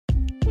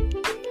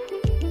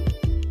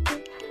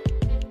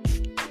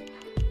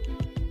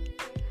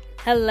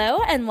Hello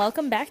and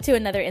welcome back to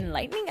another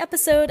enlightening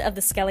episode of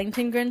the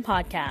Skellington Grin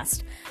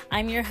podcast.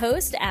 I'm your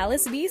host,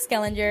 Alice B.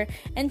 Skellinger,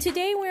 and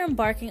today we're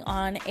embarking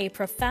on a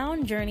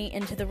profound journey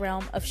into the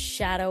realm of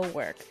shadow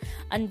work,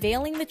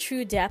 unveiling the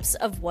true depths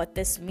of what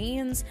this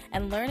means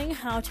and learning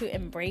how to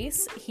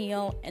embrace,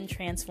 heal, and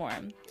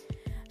transform.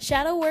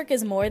 Shadow work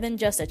is more than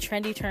just a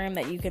trendy term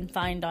that you can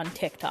find on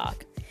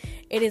TikTok.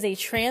 It is a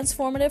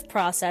transformative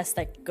process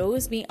that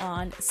goes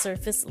beyond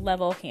surface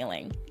level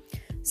healing.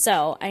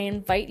 So I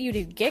invite you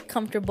to get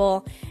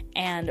comfortable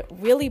and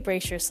really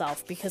brace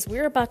yourself because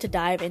we're about to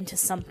dive into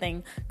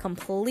something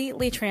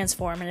completely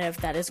transformative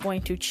that is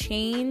going to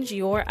change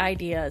your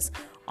ideas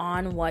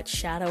on what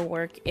shadow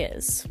work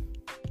is.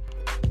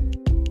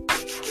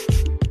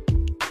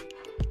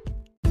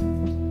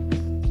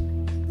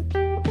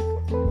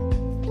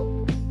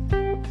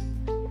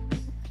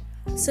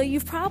 So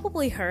you've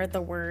probably heard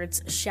the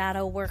words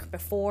shadow work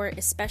before,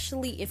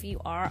 especially if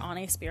you are on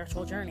a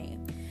spiritual journey.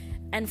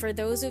 And for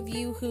those of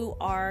you who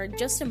are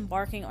just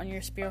embarking on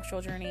your spiritual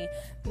journey,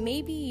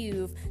 maybe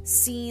you've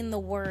seen the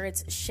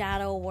words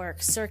shadow work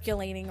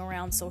circulating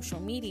around social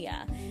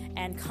media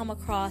and come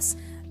across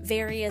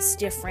various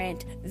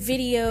different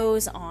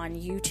videos on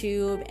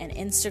YouTube and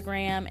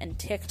Instagram and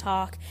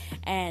TikTok,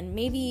 and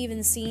maybe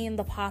even seen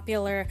the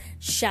popular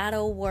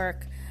shadow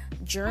work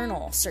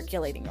journal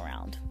circulating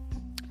around.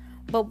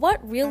 But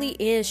what really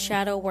is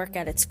shadow work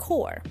at its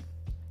core?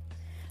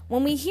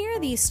 When we hear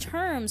these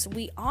terms,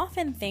 we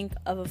often think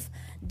of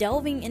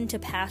delving into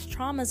past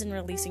traumas and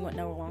releasing what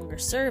no longer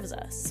serves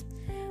us.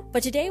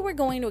 But today we're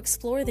going to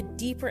explore the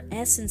deeper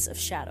essence of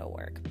shadow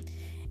work.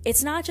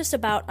 It's not just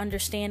about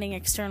understanding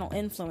external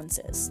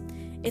influences.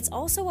 It's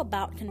also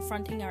about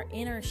confronting our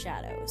inner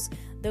shadows,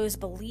 those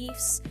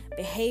beliefs,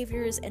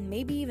 behaviors, and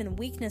maybe even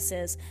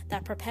weaknesses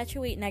that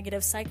perpetuate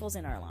negative cycles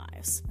in our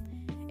lives.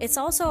 It's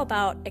also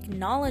about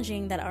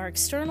acknowledging that our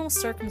external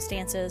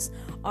circumstances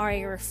are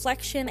a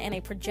reflection and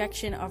a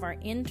projection of our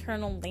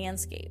internal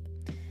landscape.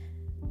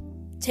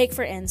 Take,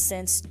 for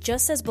instance,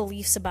 just as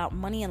beliefs about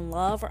money and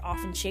love are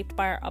often shaped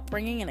by our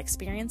upbringing and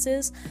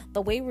experiences,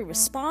 the way we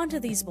respond to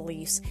these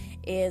beliefs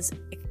is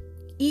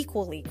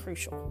equally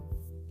crucial.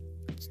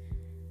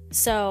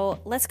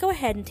 So let's go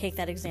ahead and take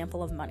that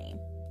example of money.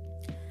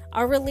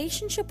 Our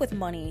relationship with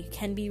money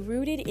can be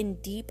rooted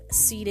in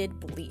deep-seated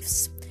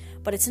beliefs,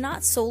 but it's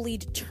not solely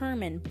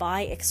determined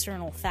by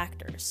external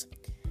factors.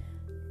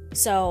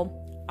 So,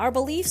 our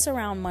beliefs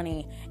around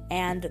money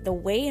and the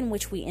way in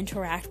which we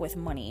interact with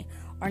money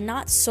are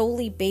not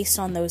solely based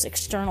on those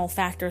external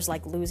factors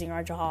like losing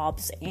our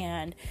jobs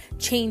and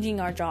changing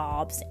our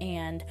jobs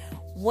and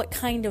what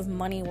kind of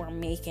money we're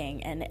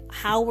making and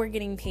how we're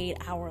getting paid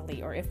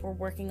hourly or if we're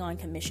working on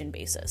commission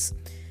basis.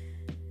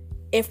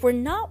 If we're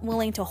not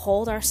willing to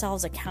hold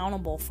ourselves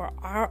accountable for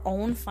our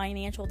own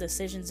financial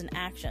decisions and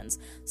actions,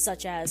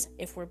 such as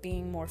if we're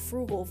being more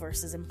frugal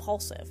versus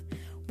impulsive,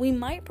 we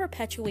might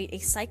perpetuate a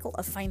cycle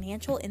of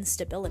financial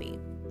instability.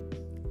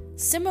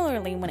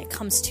 Similarly, when it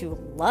comes to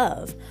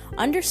love,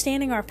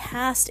 understanding our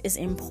past is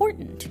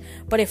important,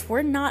 but if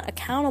we're not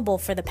accountable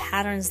for the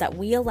patterns that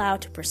we allow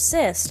to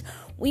persist,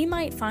 we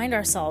might find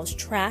ourselves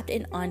trapped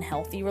in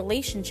unhealthy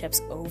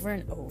relationships over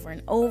and over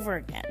and over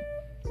again.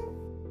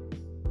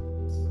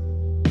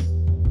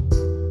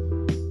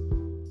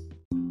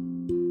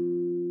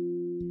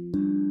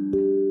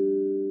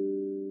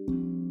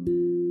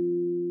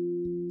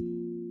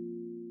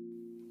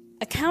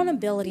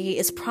 Accountability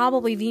is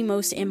probably the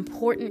most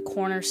important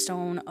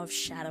cornerstone of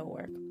shadow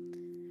work.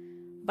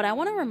 But I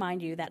want to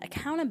remind you that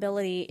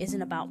accountability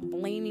isn't about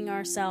blaming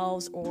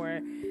ourselves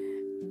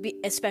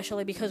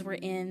especially because we're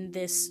in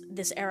this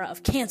era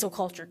of cancel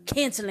culture,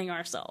 canceling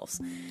ourselves,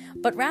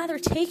 but rather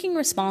taking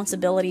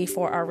responsibility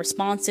for our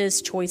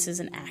responses, choices,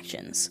 and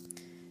actions.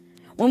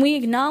 When we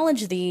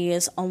acknowledge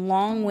these,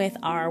 along with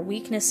our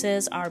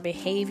weaknesses, our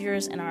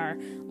behaviors, and our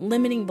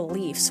limiting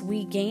beliefs,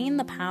 we gain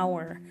the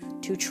power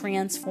to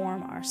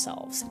transform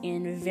ourselves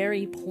in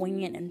very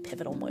poignant and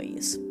pivotal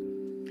ways.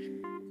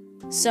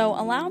 So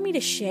allow me to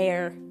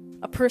share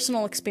a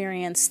personal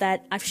experience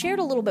that I've shared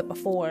a little bit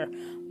before,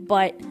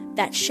 but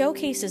that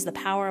showcases the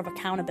power of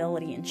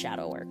accountability in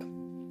shadow work.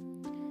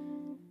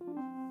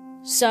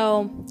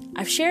 So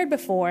I've shared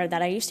before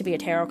that I used to be a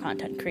tarot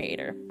content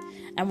creator.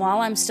 And while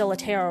I'm still a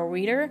tarot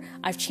reader,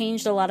 I've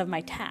changed a lot of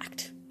my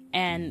tact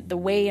and the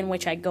way in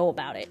which I go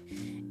about it.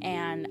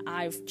 And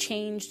I've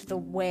changed the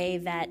way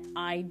that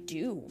I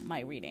do my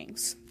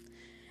readings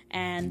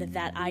and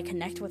that I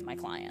connect with my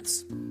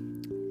clients.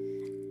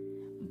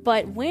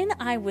 But when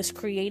I was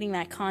creating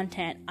that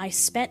content, I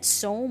spent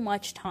so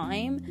much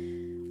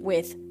time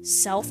with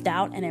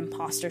self-doubt and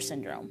imposter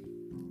syndrome.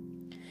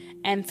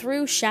 And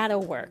through shadow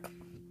work,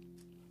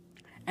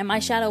 and my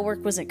shadow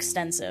work was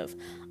extensive.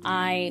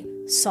 I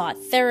sought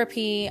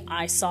therapy,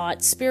 I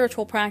sought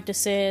spiritual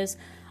practices.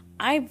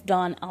 I've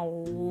done a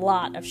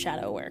lot of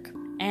shadow work.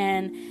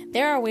 And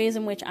there are ways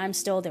in which I'm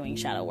still doing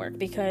shadow work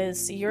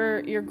because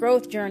your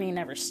growth journey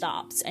never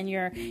stops and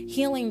your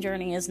healing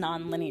journey is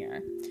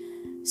non-linear.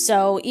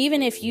 So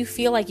even if you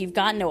feel like you've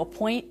gotten to a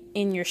point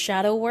in your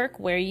shadow work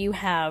where you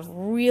have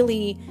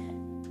really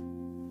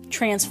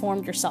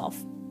transformed yourself,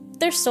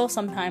 there's still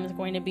sometimes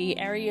going to be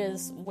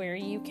areas where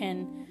you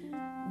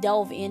can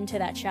delve into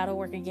that shadow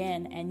work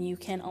again, and you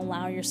can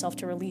allow yourself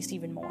to release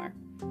even more.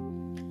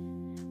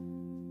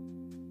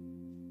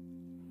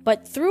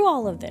 But through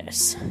all of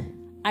this,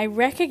 I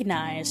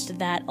recognized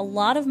that a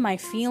lot of my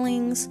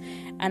feelings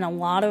and a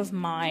lot of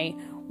my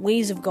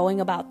ways of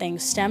going about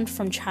things stemmed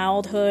from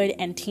childhood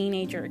and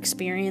teenager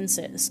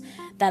experiences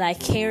that I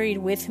carried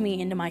with me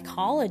into my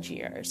college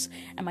years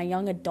and my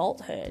young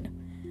adulthood.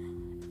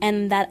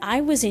 And that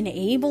I was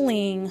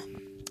enabling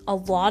a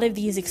lot of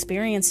these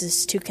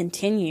experiences to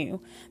continue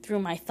through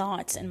my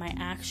thoughts and my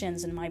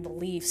actions and my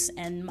beliefs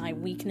and my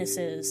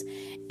weaknesses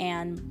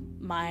and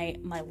my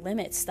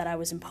limits that I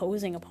was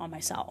imposing upon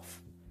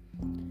myself.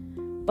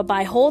 But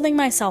by holding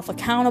myself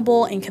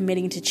accountable and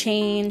committing to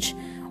change,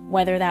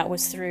 whether that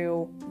was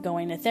through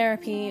going to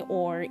therapy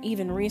or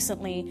even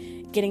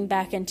recently getting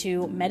back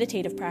into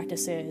meditative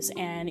practices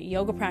and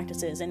yoga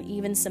practices and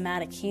even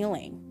somatic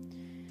healing,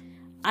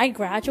 I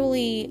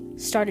gradually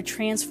started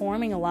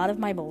transforming a lot of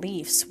my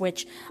beliefs,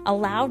 which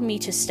allowed me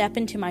to step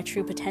into my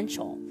true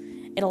potential.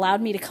 It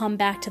allowed me to come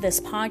back to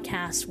this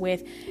podcast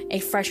with a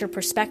fresher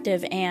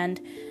perspective and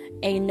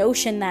a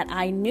notion that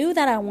I knew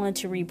that I wanted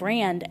to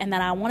rebrand and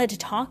that I wanted to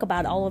talk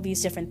about all of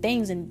these different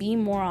things and be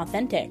more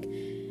authentic.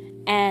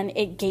 And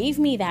it gave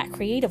me that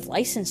creative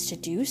license to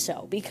do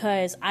so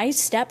because I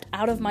stepped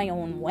out of my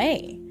own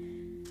way.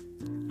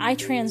 I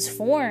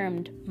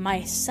transformed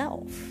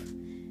myself.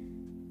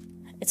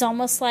 It's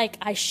almost like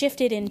I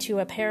shifted into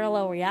a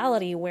parallel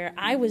reality where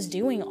I was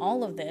doing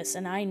all of this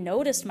and I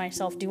noticed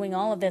myself doing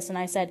all of this and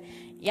I said,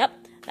 yep,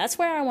 that's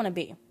where I want to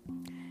be.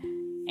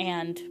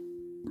 And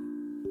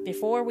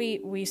before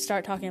we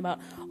start talking about,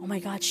 oh my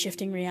God,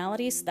 shifting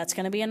realities, that's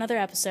going to be another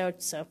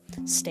episode, so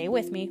stay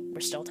with me.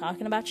 We're still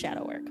talking about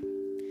shadow work.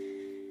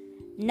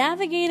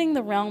 Navigating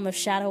the realm of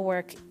shadow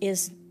work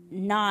is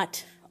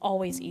not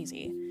always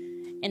easy.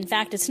 In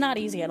fact, it's not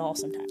easy at all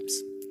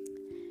sometimes.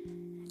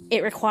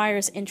 It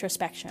requires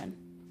introspection.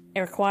 It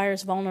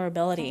requires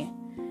vulnerability.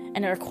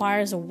 And it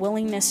requires a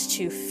willingness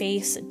to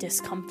face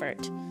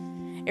discomfort.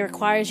 It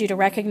requires you to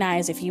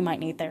recognize if you might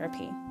need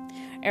therapy.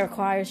 It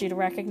requires you to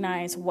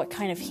recognize what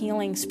kind of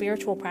healing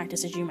spiritual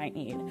practices you might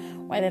need,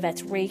 whether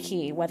that's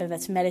Reiki, whether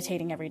that's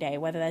meditating every day,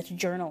 whether that's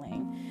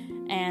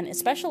journaling. And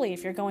especially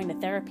if you're going to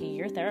therapy,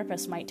 your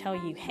therapist might tell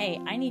you, hey,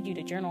 I need you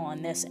to journal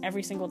on this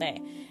every single day.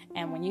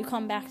 And when you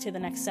come back to the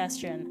next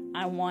session,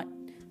 I want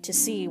to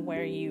see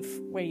where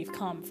you've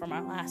come from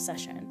our last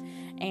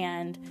session.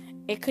 And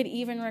it could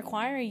even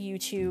require you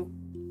to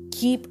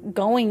keep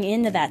going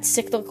into that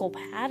cyclical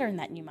pattern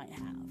that you might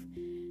have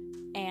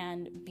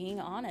and being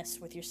honest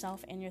with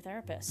yourself and your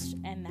therapist.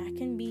 And that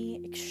can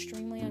be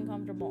extremely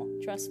uncomfortable.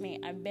 Trust me,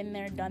 I've been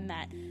there, done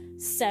that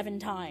 7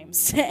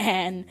 times,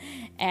 and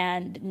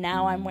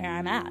now I'm where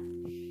I'm at.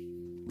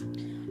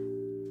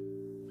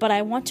 But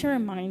I want to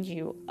remind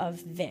you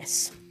of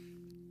this.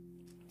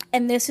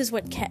 And this is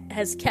what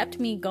has kept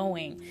me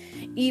going,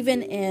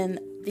 even in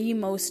the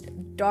most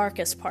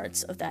darkest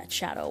parts of that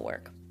shadow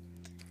work.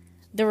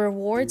 The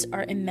rewards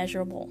are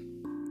immeasurable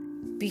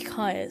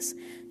because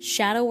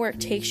shadow work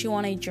takes you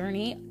on a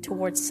journey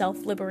towards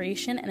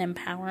self-liberation and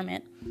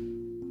empowerment.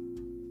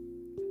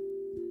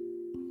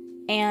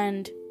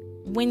 And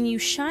when you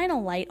shine a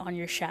light on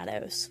your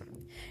shadows,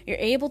 you're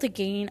able to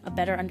gain a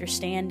better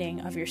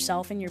understanding of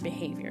yourself and your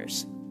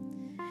behaviors.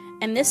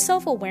 And this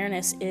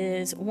self-awareness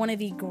is one of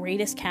the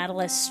greatest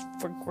catalysts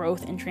for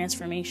growth and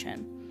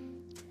transformation.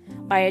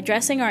 By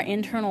addressing our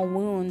internal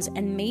wounds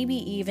and maybe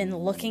even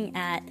looking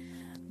at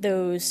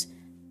those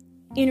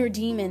inner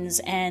demons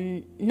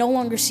and no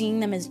longer seeing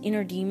them as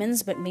inner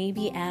demons, but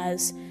maybe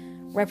as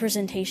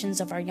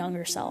representations of our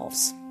younger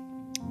selves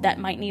that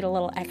might need a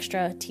little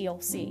extra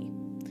TLC.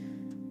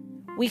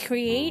 We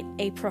create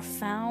a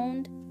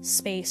profound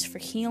space for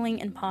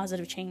healing and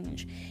positive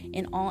change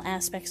in all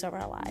aspects of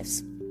our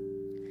lives.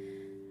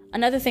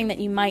 Another thing that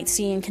you might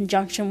see in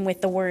conjunction with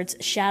the words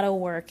shadow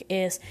work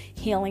is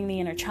healing the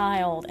inner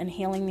child and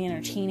healing the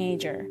inner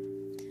teenager.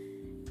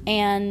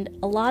 And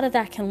a lot of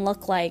that can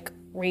look like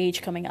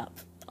rage coming up.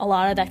 A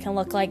lot of that can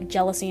look like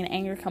jealousy and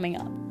anger coming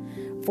up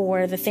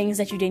for the things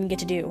that you didn't get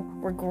to do.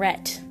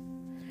 Regret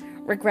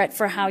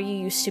for how you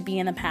used to be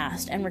in the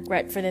past, and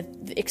regret for the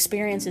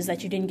experiences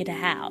that you didn't get to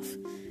have.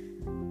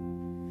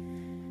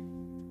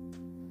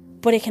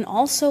 But it can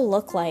also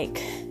look like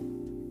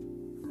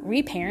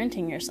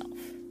reparenting yourself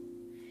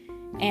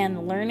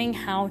and learning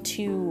how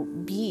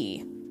to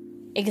be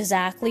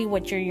exactly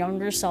what your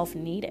younger self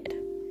needed.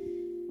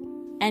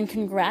 And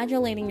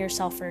congratulating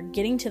yourself for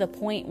getting to the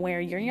point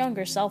where your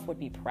younger self would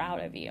be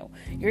proud of you.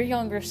 Your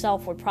younger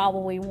self would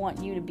probably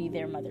want you to be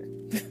their mother.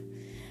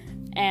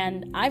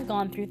 And I've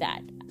gone through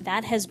that.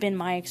 That has been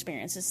my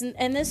experience.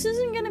 And this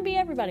isn't going to be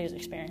everybody's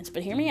experience,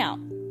 but hear me out.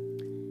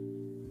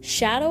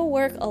 Shadow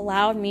work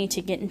allowed me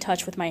to get in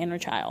touch with my inner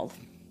child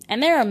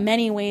And there are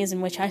many ways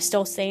in which I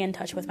still stay in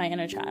touch with my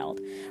inner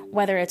child,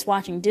 whether it's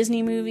watching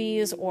Disney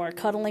movies or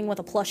cuddling with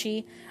a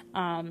plushie.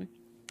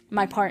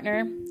 My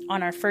partner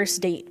on our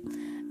first date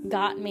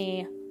got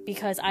me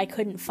because I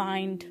couldn't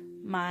find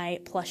my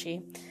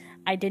plushie.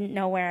 I didn't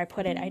know where I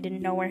put it. I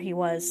didn't know where he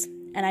was,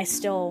 and I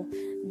still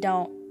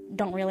don't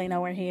really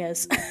know where he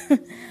is.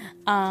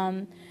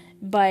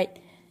 But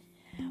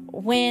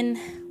when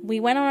we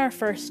went on our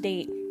first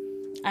date,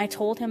 I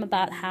told him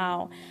about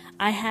how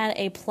I had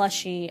a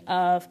plushie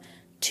of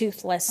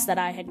Toothless that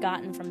I had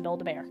gotten from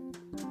Build-A-Bear.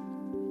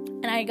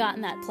 And I had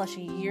gotten that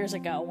plushie years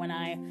ago when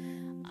I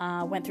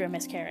went through a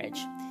miscarriage.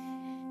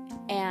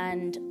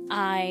 And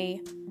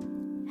I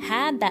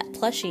had that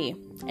plushie,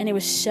 and it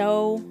was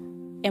so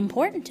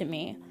important to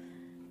me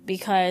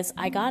because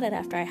I got it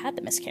after I had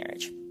the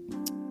miscarriage.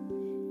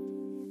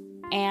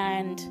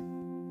 And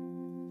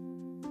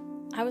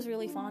I was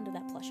really fond of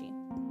that plushie.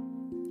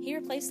 He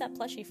replaced that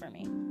plushie for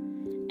me.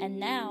 And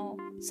now,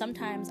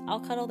 sometimes I'll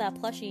cuddle that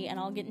plushie and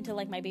I'll get into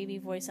like my baby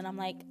voice and I'm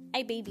like,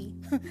 "Hi, baby."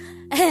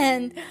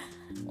 And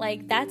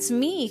like, that's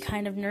me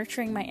kind of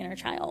nurturing my inner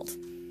child.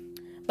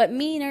 But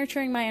me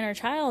nurturing my inner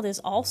child is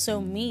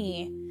also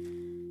me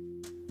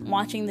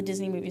watching the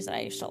Disney movies that I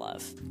used to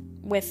love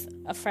with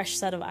a fresh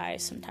set of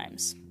eyes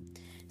sometimes.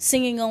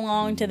 Singing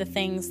along to the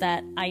things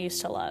that I used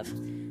to love.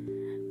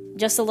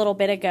 Just a little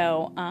bit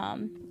ago,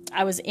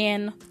 I was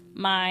in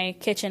my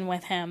kitchen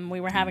with him. We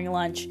were having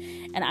lunch,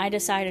 and I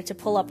decided to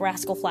pull up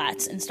Rascal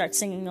Flatts and start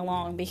singing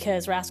along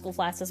because Rascal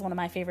Flatts is one of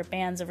my favorite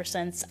bands ever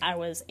since I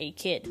was a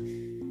kid.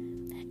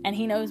 And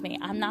he knows me.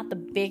 I'm not the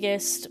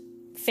biggest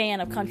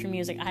fan of country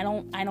music. I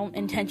don't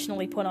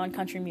intentionally put on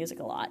country music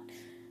a lot,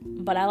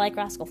 but I like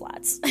Rascal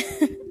Flatts.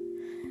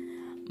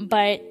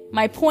 But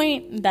my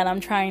point that I'm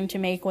trying to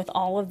make with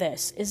all of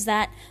this is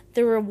that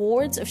the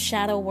rewards of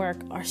shadow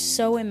work are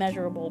so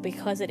immeasurable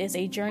because it is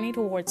a journey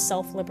towards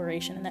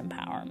self-liberation and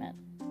empowerment.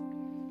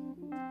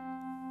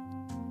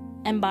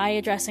 And by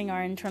addressing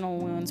our internal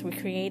wounds, we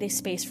create a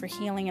space for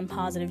healing and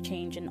positive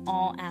change in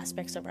all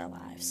aspects of our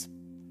lives.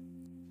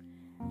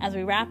 As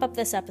we wrap up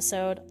this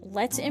episode,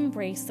 let's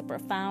embrace the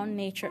profound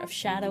nature of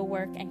shadow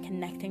work and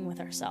connecting with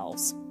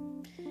ourselves.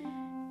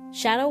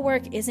 Shadow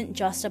work isn't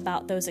just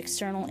about those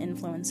external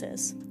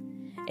influences.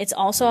 It's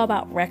also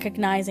about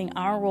recognizing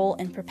our role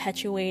in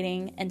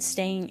perpetuating and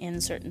staying in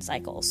certain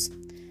cycles.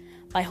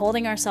 By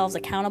holding ourselves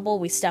accountable,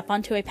 we step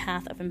onto a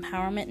path of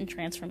empowerment and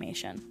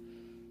transformation.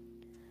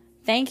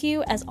 Thank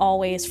you, as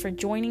always, for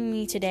joining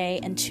me today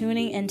and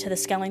tuning into the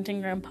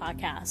Skellington Grin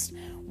podcast,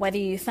 whether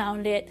you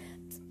found it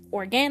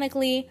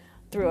organically,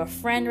 through a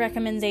friend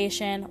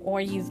recommendation,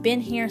 or you've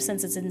been here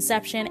since its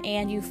inception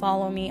and you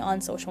follow me on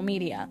social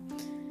media.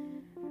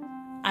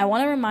 I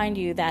want to remind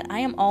you that I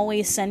am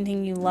always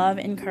sending you love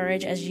and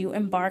courage as you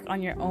embark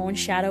on your own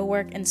shadow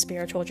work and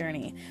spiritual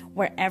journey,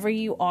 wherever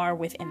you are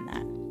within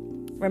that.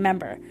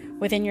 Remember,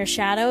 within your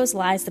shadows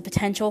lies the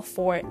potential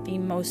for the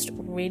most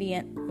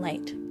radiant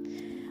light.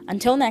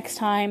 Until next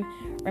time,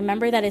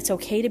 remember that it's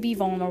okay to be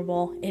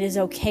vulnerable. It is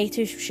okay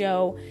to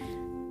show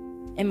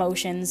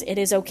emotions. It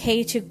is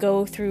okay to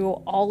go through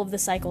all of the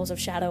cycles of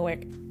shadow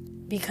work,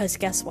 because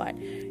guess what?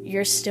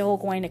 You're still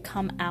going to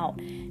come out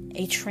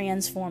a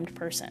transformed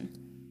person.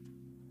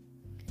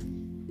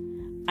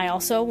 I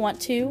also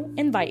want to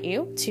invite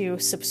you to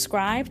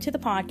subscribe to the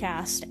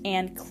podcast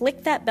and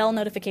click that bell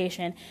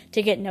notification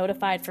to get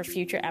notified for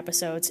future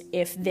episodes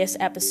if this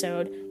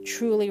episode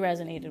truly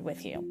resonated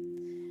with you.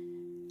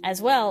 As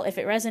well, if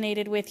it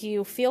resonated with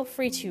you, feel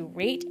free to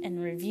rate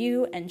and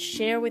review and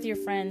share with your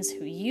friends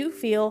who you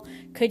feel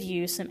could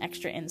use some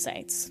extra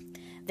insights.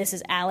 This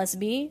is Alice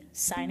B,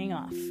 signing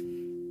off.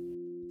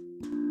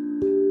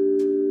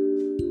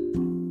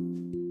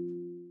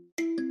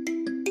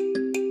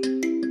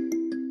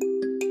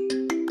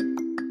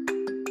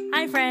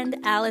 Hi friend,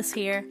 Alice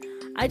here.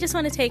 I just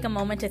want to take a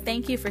moment to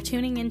thank you for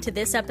tuning into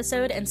this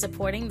episode and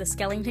supporting the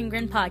Skellington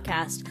Grin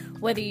podcast.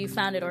 Whether you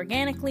found it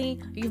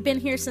organically, you've been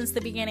here since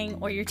the beginning,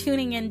 or you're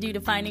tuning in due to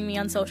finding me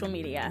on social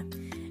media.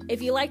 If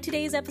you liked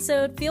today's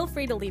episode, feel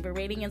free to leave a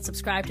rating and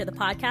subscribe to the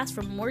podcast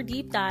for more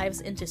deep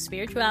dives into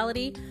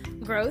spirituality,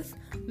 growth,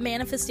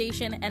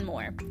 manifestation, and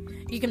more.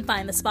 You can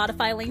find the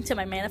Spotify link to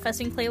my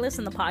manifesting playlist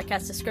in the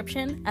podcast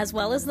description, as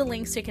well as the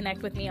links to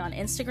connect with me on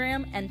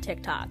Instagram and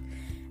TikTok.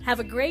 Have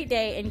a great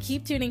day and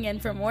keep tuning in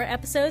for more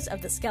episodes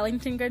of the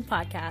Skellington Grin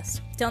podcast.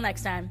 Till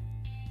next time.